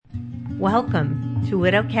Welcome to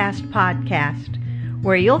Widowcast Podcast,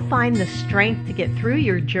 where you'll find the strength to get through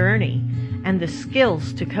your journey and the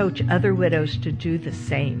skills to coach other widows to do the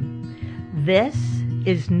same. This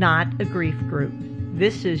is not a grief group.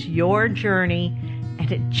 This is your journey,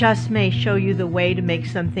 and it just may show you the way to make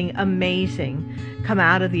something amazing come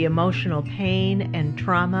out of the emotional pain and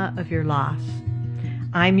trauma of your loss.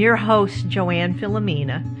 I'm your host, Joanne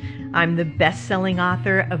Filomena. I'm the best-selling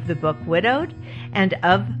author of the book Widowed and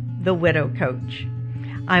of The Widow Coach.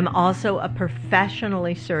 I'm also a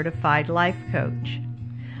professionally certified life coach.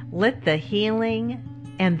 Let the healing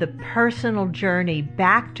and the personal journey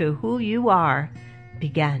back to who you are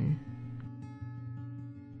begin.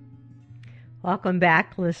 Welcome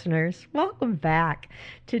back, listeners. Welcome back.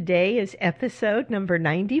 Today is episode number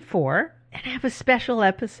 94, and I have a special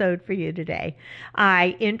episode for you today.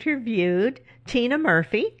 I interviewed Tina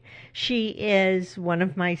Murphy. She is one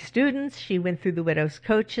of my students. She went through the Widows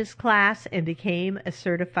Coaches class and became a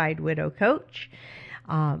certified widow coach.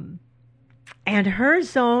 And her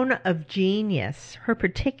zone of genius, her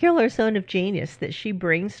particular zone of genius that she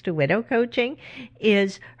brings to widow coaching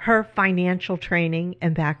is her financial training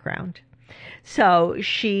and background. So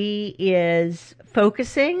she is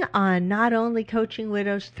focusing on not only coaching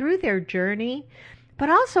widows through their journey, but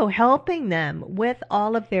also helping them with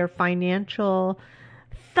all of their financial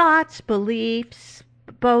thoughts, beliefs,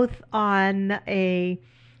 both on a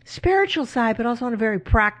spiritual side, but also on a very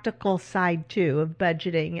practical side too, of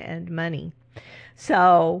budgeting and money.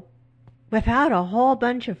 So without a whole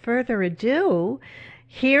bunch of further ado,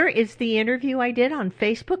 here is the interview I did on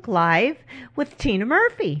Facebook Live with Tina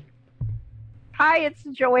Murphy. Hi, it's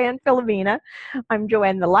Joanne Filomena. I'm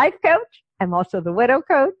Joanne, the life coach. I'm also the widow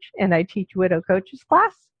coach, and I teach widow coaches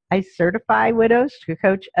class. I certify widows to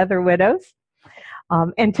coach other widows.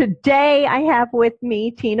 And today I have with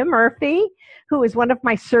me Tina Murphy, who is one of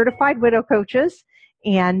my certified widow coaches.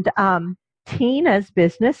 And Tina's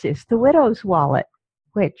business is the Widow's Wallet,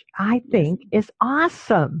 which I think is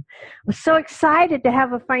awesome. I'm so excited to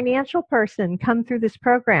have a financial person come through this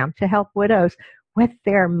program to help widows with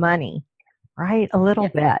their money, right? A little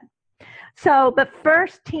bit. So, but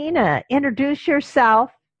first, Tina, introduce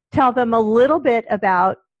yourself. Tell them a little bit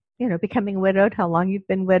about, becoming widowed, how long you've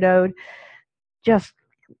been widowed, just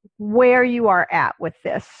where you are at with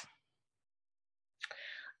this.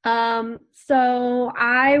 So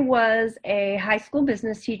I was a high school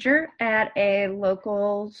business teacher at a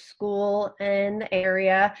local school in the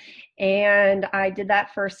area, and I did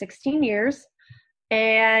that for 16 years.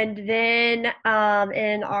 And then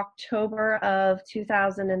in October of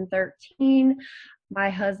 2013, my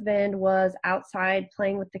husband was outside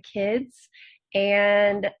playing with the kids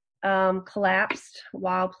and collapsed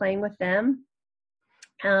while playing with them.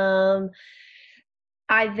 I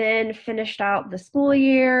then finished out the school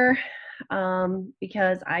year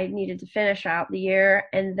because I needed to finish out the year.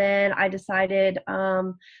 And then I decided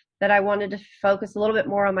that I wanted to focus a little bit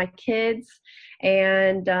more on my kids,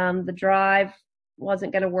 and the drive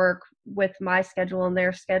wasn't going to work with my schedule and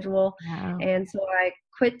their schedule. Wow. And so I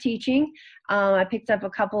quit teaching. I picked up a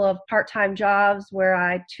couple of part-time jobs where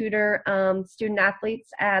I tutor student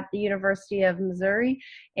athletes at the University of Missouri.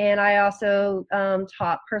 And I also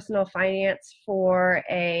taught personal finance for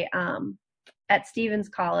at Stevens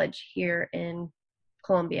College here in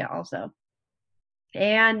Columbia also.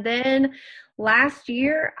 And then last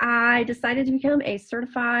year, I decided to become a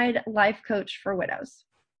certified life coach for widows.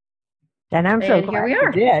 And I'm so glad you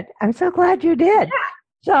did. I'm so glad you did.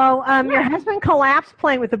 Yeah. So your husband collapsed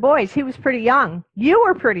playing with the boys. He was pretty young. You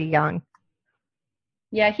were pretty young.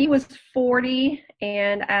 Yeah, he was 40,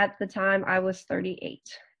 and at the time I was 38.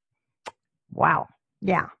 Wow.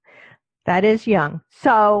 Yeah, that is young.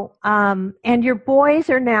 So, and your boys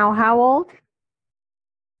are now how old?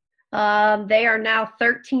 They are now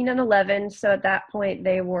 13 and 11. So at that point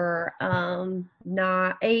they were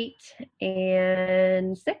not 8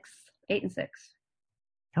 and 6. 8 and 6.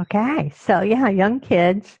 Okay. So, yeah, young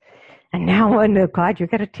kids. And now, oh, God, you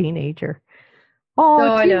got a teenager.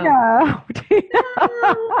 Oh, Tina.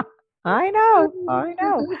 I know.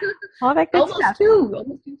 All that good stuff.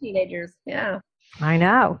 Almost two teenagers. Yeah. I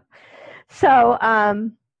know. So,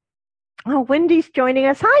 Wendy's joining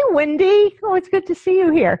us. Hi, Wendy. Oh, it's good to see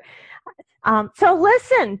you here. So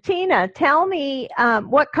listen, Tina, tell me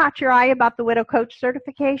what caught your eye about the Widow Coach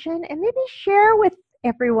certification, and maybe share with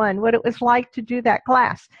everyone what it was like to do that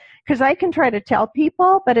class, because I can try to tell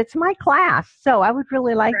people, but it's my class, so I would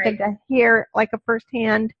really like them to hear like a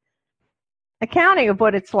firsthand accounting of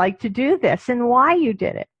what it's like to do this and why you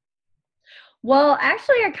did it. Well,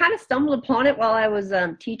 actually, I kind of stumbled upon it while I was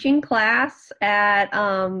teaching class at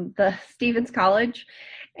the Stevens College.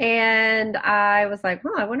 And I was like,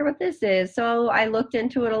 I wonder what this is. So I looked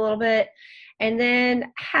into it a little bit. And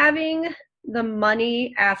then having the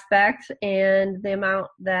money aspect and the amount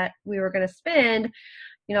that we were going to spend,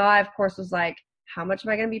 I, of course, was like, how much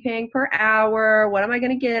am I going to be paying per hour? What am I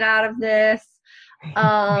going to get out of this?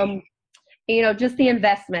 Just the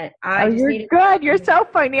investment. You're good. You're so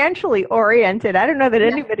financially oriented. I don't know that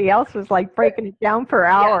anybody else was like breaking it down per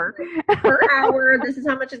hour. Yeah. Per hour, this is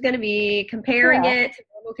how much it's going to be, comparing it to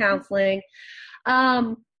normal counseling.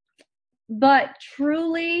 But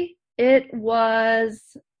truly, it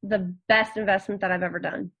was the best investment that I've ever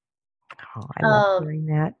done. Oh, I love hearing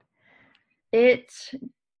that.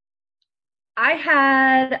 I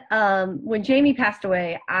had, when Jamie passed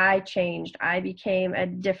away, I changed. I became a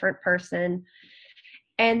different person.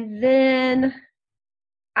 And then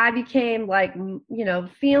I became like,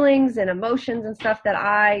 feelings and emotions and stuff that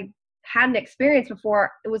I hadn't experienced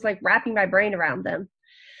before. It was like wrapping my brain around them.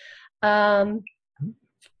 And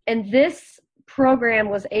this program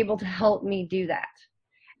was able to help me do that.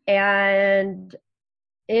 And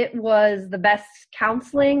it was the best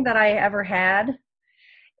counseling that I ever had.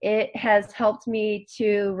 It has helped me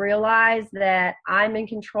to realize that I'm in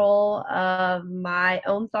control of my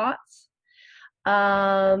own thoughts.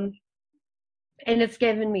 And it's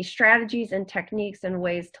given me strategies and techniques and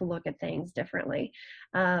ways to look at things differently.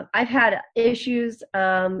 I've had issues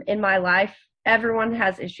in my life. Everyone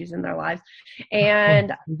has issues in their lives.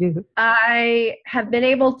 And I have been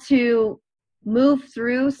able to move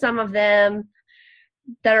through some of them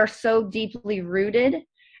that are so deeply rooted.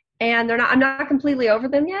 And I'm not completely over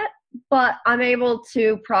them yet, but I'm able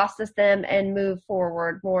to process them and move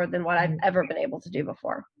forward more than what I've ever been able to do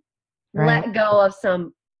before. Right. Let go of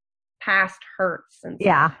some past hurts and stuff.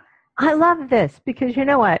 Yeah. I love this because you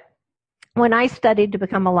know what? When I studied to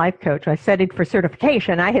become a life coach, I studied for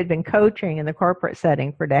certification. I had been coaching in the corporate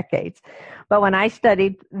setting for decades. But when I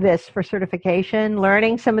studied this for certification,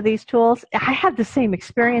 learning some of these tools, I had the same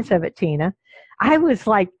experience of it, Tina. I was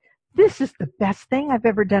like, this is the best thing I've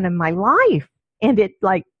ever done in my life. And it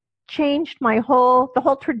like changed the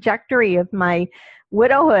whole trajectory of my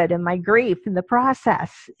widowhood and my grief in the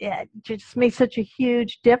process. It just made such a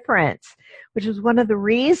huge difference, which is one of the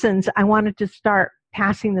reasons I wanted to start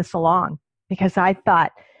passing this along, because I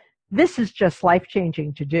thought this is just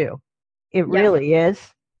life-changing to do. It really is.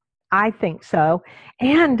 I think so.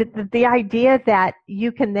 And the idea that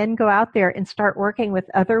you can then go out there and start working with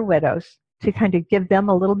other widows to kind of give them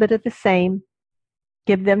a little bit of the same,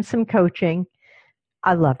 give them some coaching.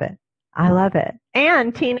 I love it. I love it.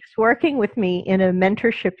 And Tina's working with me in a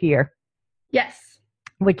mentorship year. Yes.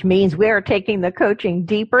 Which means we're taking the coaching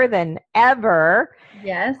deeper than ever.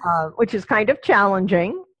 Yes. Which is kind of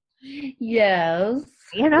challenging. Yes.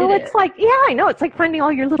 It's like, I know. It's like finding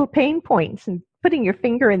all your little pain points and putting your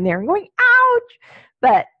finger in there and going,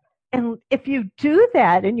 ouch. And if you do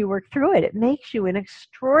that and you work through it, it makes you an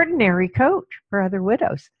extraordinary coach for other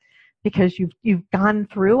widows because you've gone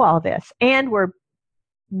through all this, and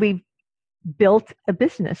we've built a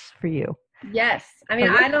business for you. Yes. I mean,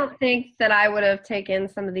 I don't think that I would have taken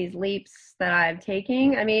some of these leaps that I'm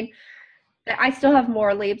taking. I mean, I still have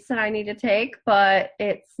more leaps that I need to take, but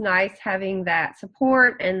it's nice having that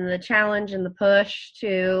support and the challenge and the push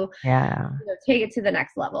to take it to the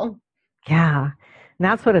next level. Yeah. And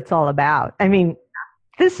that's what it's all about. I mean,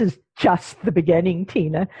 this is just the beginning,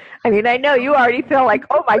 Tina. I mean, I know you already feel like,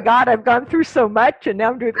 oh my God, I've gone through so much and now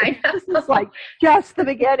I'm doing this. This is like just the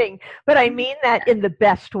beginning. But I mean that in the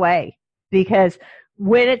best way, because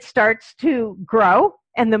when it starts to grow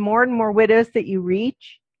and the more and more widows that you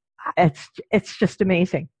reach, it's just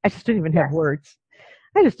amazing. I just don't even have words.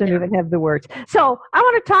 I just don't even have the words. So I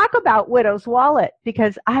want to talk about Widow's Wallet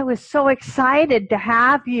because I was so excited to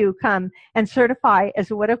have you come and certify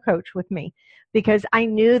as a widow coach with me, because I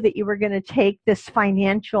knew that you were going to take this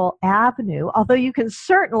financial avenue, although you can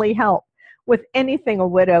certainly help with anything a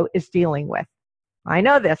widow is dealing with. I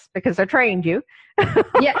know this because I trained you.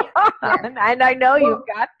 Yeah. And I know you've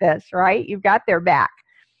got this, right? You've got their back.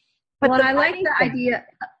 But I like the idea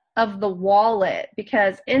of the wallet,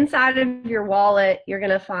 because inside of your wallet, you're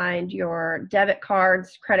going to find your debit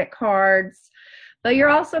cards, credit cards, but you're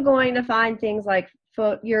also going to find things like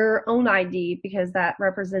your own ID, because that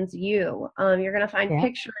represents you. You're going to find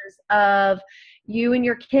pictures of you and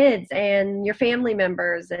your kids and your family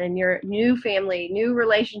members and your new family, new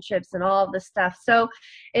relationships, and all of this stuff. So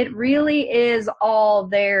it really is all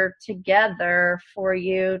there together for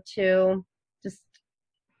you to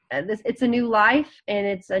it's a new life, and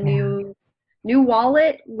it's a new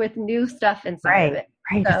wallet with new stuff inside of it.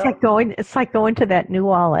 Right. So, it's like going to that new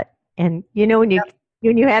wallet. And when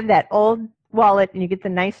you have that old wallet and you get the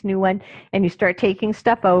nice new one and you start taking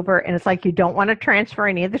stuff over, and it's like you don't want to transfer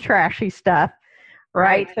any of the trashy stuff,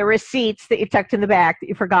 right? The receipts that you tucked in the back that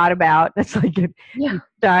you forgot about. It's like you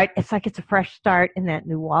start, it's like it's a fresh start in that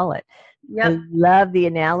new wallet. Yep. I love the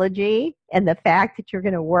analogy and the fact that you're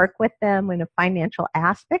going to work with them in a financial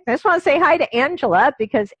aspect. I just want to say hi to Angela,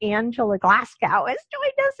 because Angela Glasgow has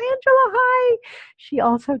joined us. Angela, hi. She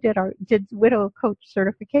also did Widow Coach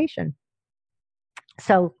certification.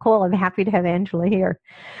 So cool. I'm happy to have Angela here.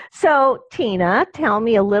 So Tina, tell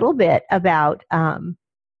me a little bit about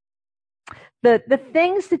the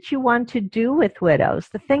things that you want to do with widows,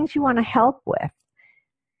 the things you want to help with,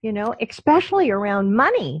 especially around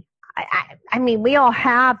money. I mean, we all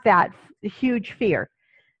have that huge fear.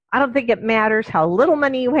 I don't think it matters how little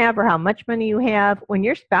money you have or how much money you have. When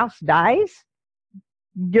your spouse dies,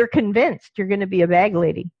 you're convinced you're going to be a bag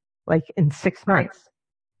lady, like in 6 months,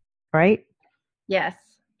 right? Yes.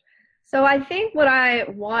 So I think what I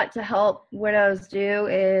want to help widows do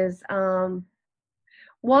is,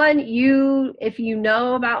 one, if you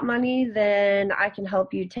know about money, then I can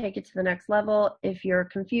help you take it to the next level. If you're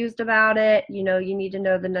confused about it, you need to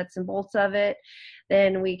know the nuts and bolts of it,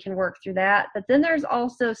 then we can work through that. But then there's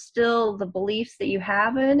also still the beliefs that you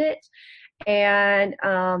have in it, and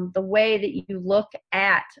the way that you look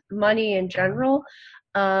at money in general,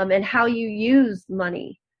 and how you use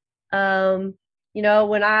money.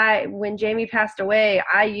 When Jamie passed away,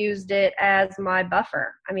 I used it as my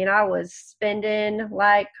buffer. I mean, I was spending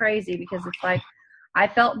like crazy because it's like, I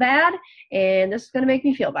felt bad and this is going to make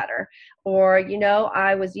me feel better. Or,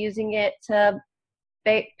 I was using it to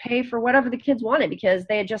pay for whatever the kids wanted because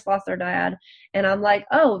they had just lost their dad. And I'm like,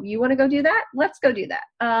 oh, you want to go do that? Let's go do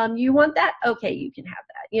that. You want that? Okay, you can have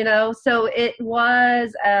that, So it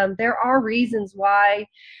was, there are reasons why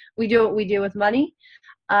we do what we do with money.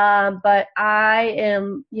 But I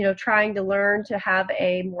am, trying to learn to have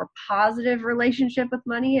a more positive relationship with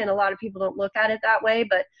money. And a lot of people don't look at it that way,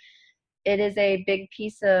 but it is a big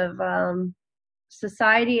piece of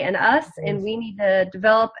society and us, and we need to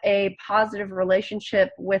develop a positive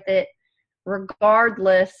relationship with it,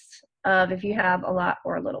 regardless of if you have a lot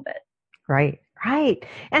or a little bit. Right.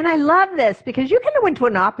 And I love this because you kind of went to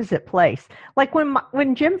an opposite place. Like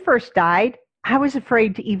when Jim first died, I was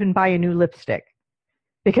afraid to even buy a new lipstick.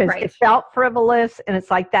 Because it felt frivolous, and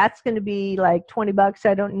it's like, that's going to be like $20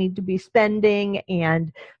 I don't need to be spending.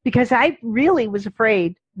 And because I really was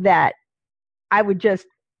afraid that I would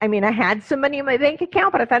I had some money in my bank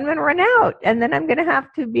account, but I thought I'm going to run out, and then I'm going to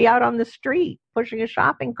have to be out on the street pushing a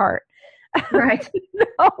shopping cart. Right.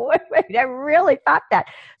 No, I really thought that.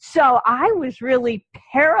 So I was really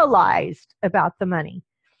paralyzed about the money,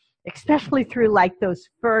 especially through like those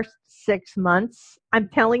first 6 months. I'm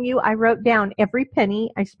telling you, I wrote down every penny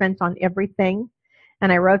I spent on everything.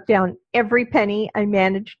 And I wrote down every penny I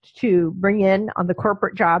managed to bring in on the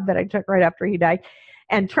corporate job that I took right after he died,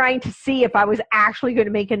 and trying to see if I was actually going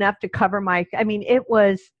to make enough to cover I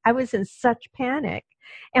was in such panic.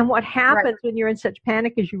 And what happens when you're in such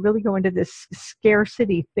panic is you really go into this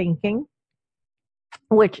scarcity thinking,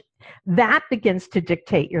 which that begins to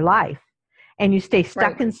dictate your life. And you stay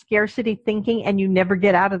stuck in scarcity thinking, and you never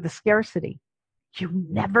get out of the scarcity. You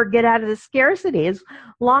never get out of the scarcity. As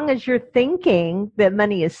long as you're thinking that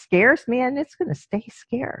money is scarce, man, it's going to stay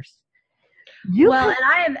scarce. And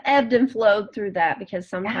I have ebbed and flowed through that, because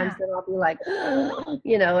sometimes then I'll be like,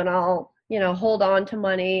 and I'll, hold on to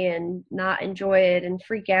money and not enjoy it and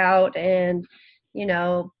freak out, and,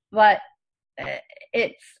 but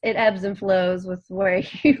it ebbs and flows with where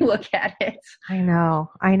you look at it. I know.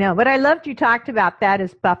 But I loved you talked about that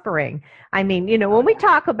as buffering. I mean, when we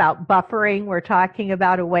talk about buffering, we're talking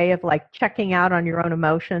about a way of like checking out on your own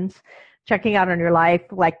emotions, checking out on your life.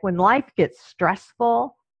 Like when life gets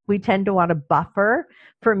stressful, we tend to want to buffer.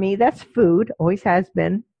 For me, that's food, always has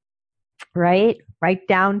been, right? Right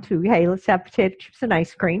down to, hey, let's have potato chips and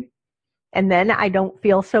ice cream. And then I don't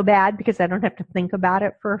feel so bad because I don't have to think about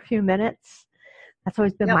it for a few minutes. That's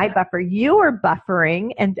always been my buffer. You are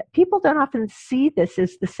buffering, and people don't often see this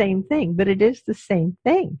as the same thing, but it is the same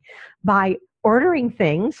thing, by ordering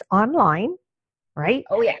things online, right?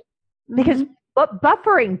 Oh, yeah. Because what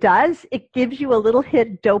buffering does, it gives you a little hit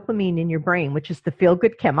of dopamine in your brain, which is the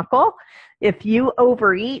feel-good chemical. If you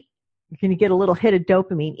overeat, you're going to get a little hit of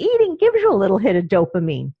dopamine. Eating gives you a little hit of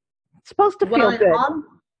dopamine. It's supposed to feel good.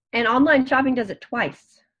 And online shopping does it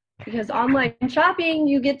twice. Because online shopping,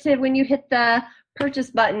 you get to, when you hit the purchase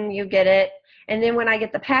button, you get it. And then when I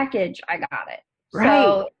get the package, I got it. Right.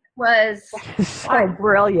 So it was so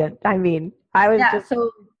brilliant. I mean, I was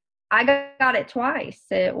I got it twice.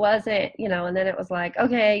 It wasn't, and then it was like,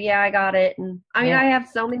 okay, yeah, I got it. And I mean, Yeah. I have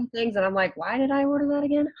so many things and I'm like, why did I order that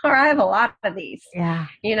again? Or I have a lot of these. Yeah.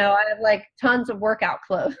 I have like tons of workout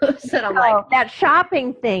clothes and I'm like, So that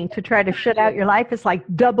shopping thing to try to shut out your life is like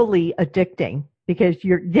doubly addicting because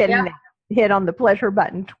you're getting yeah. that hit on the pleasure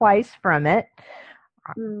button twice from it.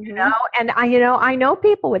 Mm-hmm. And I know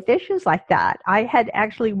people with issues like that. I had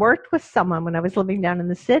actually worked with someone when I was living down in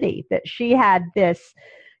the city that she had this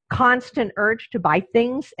constant urge to buy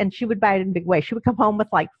things, and she would buy it in a big way. She would come home with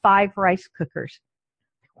like 5 rice cookers.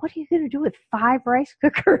 What are you going to do with 5 rice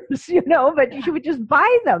cookers? But she would just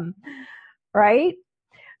buy them, right?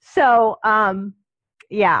 So,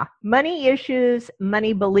 yeah, money issues,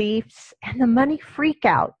 money beliefs, and the money freak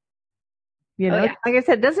out. Like I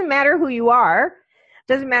said, it doesn't matter who you are.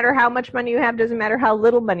 Doesn't matter how much money you have. Doesn't matter how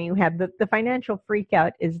little money you have. The financial freak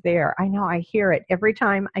out is there. I know. I hear it every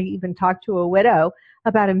time I even talk to a widow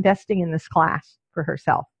about investing in this class for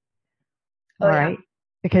herself. All right.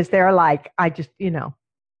 Because they're like, I just,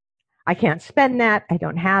 I can't spend that. I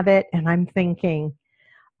don't have it. And I'm thinking,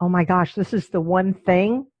 oh my gosh, this is the one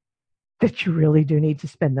thing that you really do need to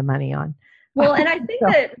spend the money on. Well, and I think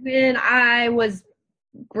that when I was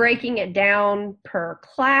breaking it down per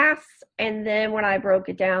class, and then when I broke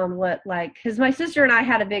it down, because my sister and I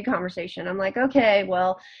had a big conversation. I'm like, okay,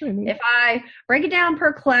 well, if I break it down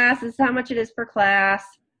per class, this is how much it is per class,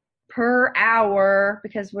 per hour,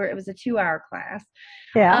 because it was a 2-hour class.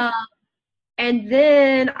 Yeah. And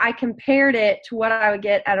then I compared it to what I would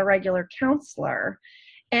get at a regular counselor.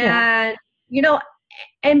 And,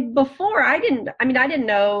 and before I didn't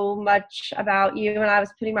know much about you, and I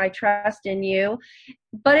was putting my trust in you,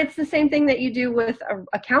 but it's the same thing that you do with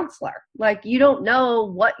a counselor. Like, you don't know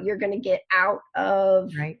what you're going to get out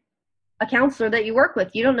of a counselor that you work with.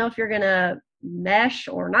 You don't know if you're going to mesh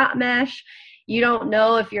or not mesh. You don't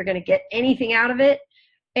know if you're going to get anything out of it.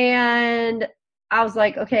 And I was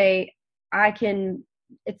like, okay,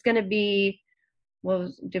 it's going to be,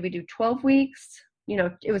 did we do 12 weeks?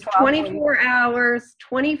 It was 24 hours.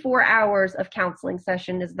 24 hours of counseling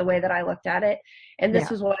session is the way that I looked at it. And this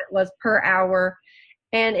was what it was per hour.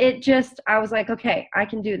 And I was like, okay, I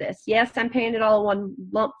can do this. Yes, I'm paying it all in one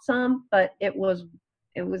lump sum, but it was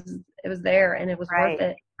there, and it was worth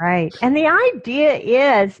it. Right. And the idea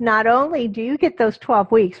is not only do you get those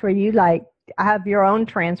 12 weeks where you like have your own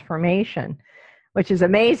transformation, which is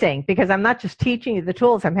amazing because I'm not just teaching you the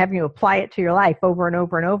tools, I'm having you apply it to your life over and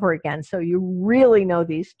over and over again. So you really know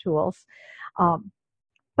these tools.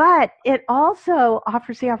 But it also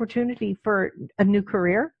offers the opportunity for a new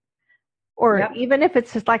career, or even if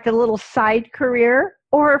it's just like a little side career,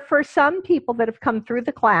 or for some people that have come through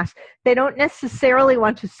the class, they don't necessarily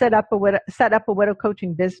want to set up a widow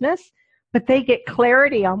coaching business, but they get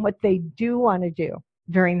clarity on what they do want to do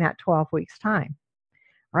during that 12 weeks time.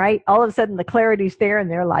 Right? All of a sudden the clarity's there and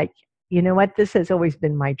they're like, you know what? This has always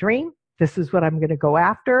been my dream. This is what I'm going to go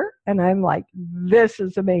after. And I'm like, this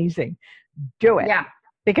is amazing. Do it. Yeah.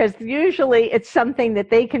 Because usually it's something that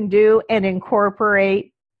they can do and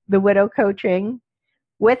incorporate the widow coaching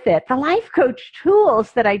with it. The life coach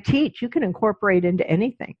tools that I teach, you can incorporate into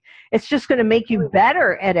anything. It's just going to make you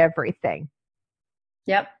better at everything.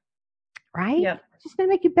 Yep. Right? Yep. It's just going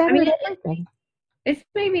to make you better at everything. It's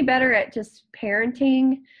made me better at just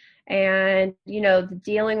parenting and,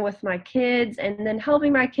 dealing with my kids, and then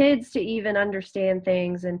helping my kids to even understand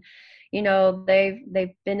things. And, they've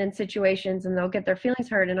been in situations and they'll get their feelings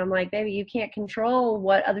hurt. And I'm like, baby, you can't control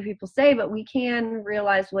what other people say, but we can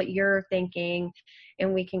realize what you're thinking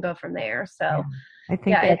and we can go from there. So I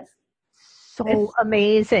think that's so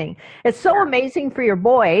amazing. It's so amazing for your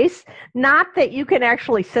boys, not that you can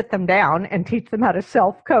actually sit them down and teach them how to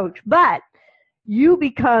self-coach, but you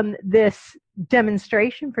become this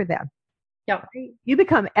demonstration for them. Yeah. You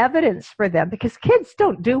become evidence for them because kids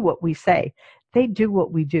don't do what we say. They do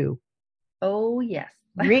what we do. Oh, yes.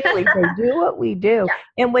 Really, they do what we do. Yeah.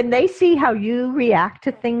 And when they see how you react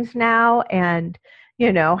to things now and,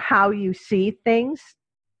 how you see things,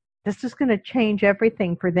 this is going to change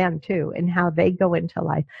everything for them too and how they go into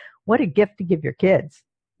life. What a gift to give your kids.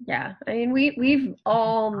 Yeah. I mean, we've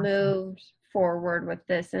all moved forward with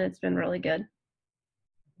this, and it's been really good.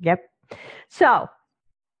 Yep. So,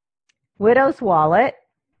 Widow's Wallet.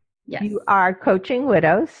 Yes. You are coaching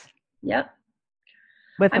widows. Yep.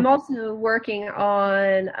 I'm also working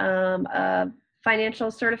on a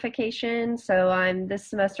financial certification. So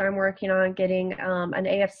this semester I'm working on getting an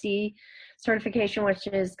AFC certification, which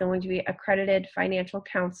is going to be accredited financial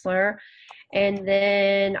counselor. And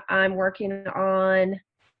then I'm working on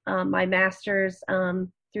my master's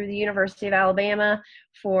through the University of Alabama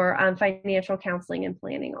for financial counseling and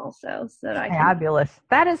planning also. So that I can. Fabulous.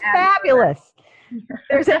 That is fabulous. If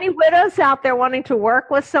there's any widows out there wanting to work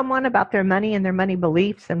with someone about their money and their money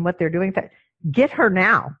beliefs and what they're doing, get her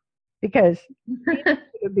now, because she's going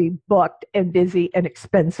to be booked and busy and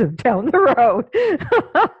expensive down the road.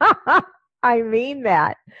 I mean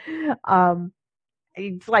that.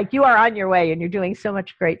 It's like you are on your way and you're doing so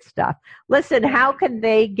much great stuff. Listen, how can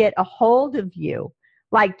they get a hold of you?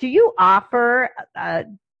 Like, do you offer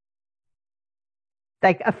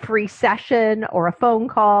like a free session or a phone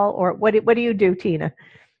call, or what do you do, Tina?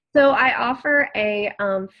 So I offer a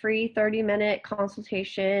free 30-minute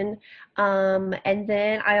consultation, and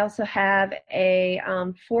then I also have a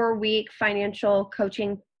 4-week financial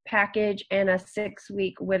coaching package and a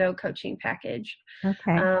 6-week widow coaching package.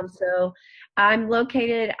 Okay. So I'm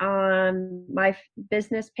located on my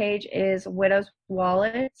business page is Widow's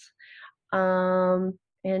Wallet, and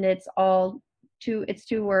it's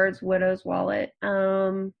two words, Widow's Wallet.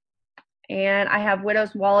 And I have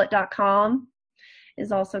widowswallet.com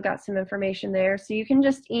is also got some information there. So you can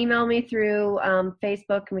just email me through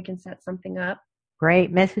Facebook and we can set something up.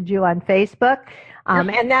 Great. Message you on Facebook.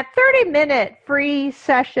 And that 30-minute free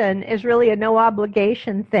session is really a no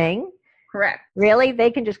obligation thing. Correct. Really, they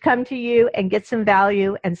can just come to you and get some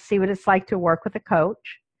value and see what it's like to work with a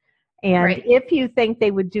coach. And if you think they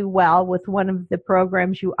would do well with one of the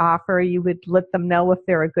programs you offer, you would let them know if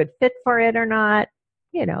they're a good fit for it or not,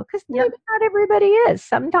 because maybe not everybody is.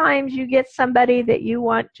 Sometimes you get somebody that you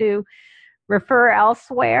want to refer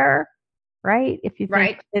elsewhere, right? If you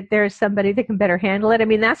think that there's somebody that can better handle it. I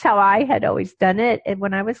mean, that's how I had always done it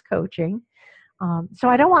when I was coaching. So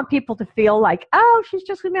I don't want people to feel like, oh, she's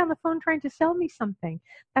just going to be on the phone trying to sell me something.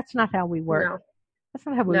 That's not how we work. No. That's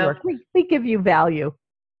not how we work. We give you value.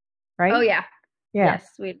 Right? Oh, yeah.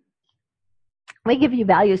 Yes, we give you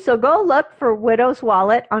value. So go look for Widow's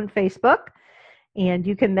Wallet on Facebook, and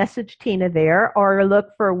you can message Tina there, or look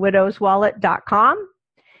for widowswallet.com.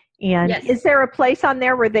 And is there a place on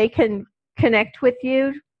there where they can connect with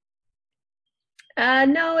you?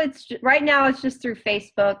 No, right now it's just through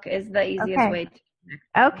Facebook is the easiest way to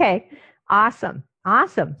connect. Okay. Awesome.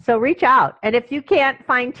 So reach out. And if you can't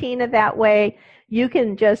find Tina that way, you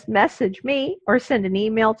can just message me or send an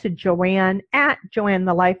email to Joanne at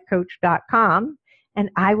joannethelifecoach.com, and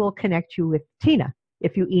I will connect you with Tina.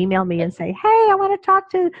 If you email me and say, hey, I want to talk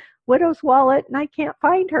to Widow's Wallet and I can't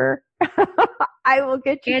find her, I will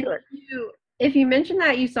get you to her. If you mention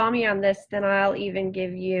that you saw me on this, then I'll even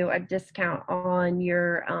give you a discount on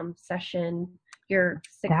your session, your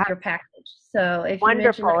 6-year package. So if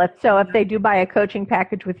wonderful. If they do buy a coaching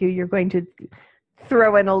package with you, you're going to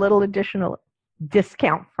throw in a little additional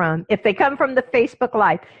discount if they come from the Facebook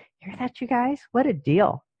Live. Hear that, you guys? What a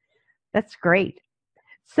deal. That's great.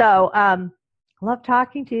 So, love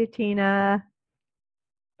talking to you, Tina.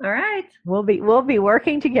 All right. We'll be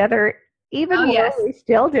working together even more. We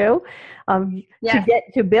still do,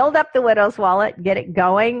 to build up the Widow's Wallet, get it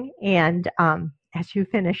going, and as you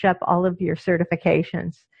finish up all of your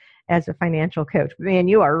certifications as a financial coach. Man,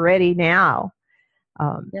 you are ready now.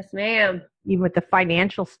 Yes, ma'am. Even with the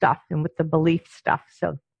financial stuff and with the belief stuff.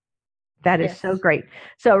 So that is so great.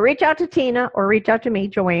 So reach out to Tina or reach out to me,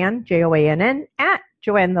 Joanne, Joann, at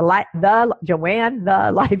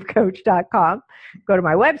joannethelifecoach.com. Go to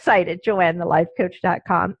my website at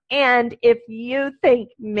joannethelifecoach.com. And if you think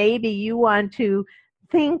maybe you want to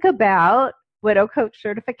think about Widow Coach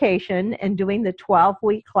certification and doing the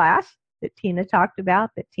 12-week class that Tina talked about,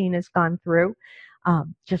 that Tina's gone through,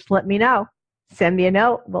 just let me know. Send me a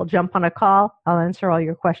note. We'll jump on a call. I'll answer all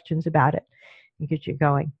your questions about it and get you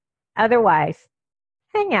going. Otherwise,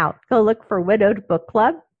 hang out. Go look for Widowed Book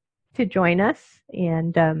Club to join us,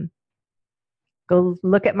 and go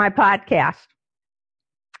look at my podcast.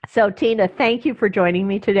 So, Tina, thank you for joining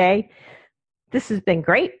me today. This has been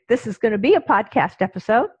great. This is going to be a podcast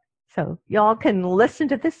episode, so y'all can listen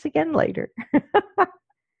to this again later.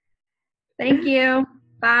 Thank you.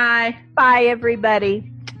 Bye. Bye, everybody.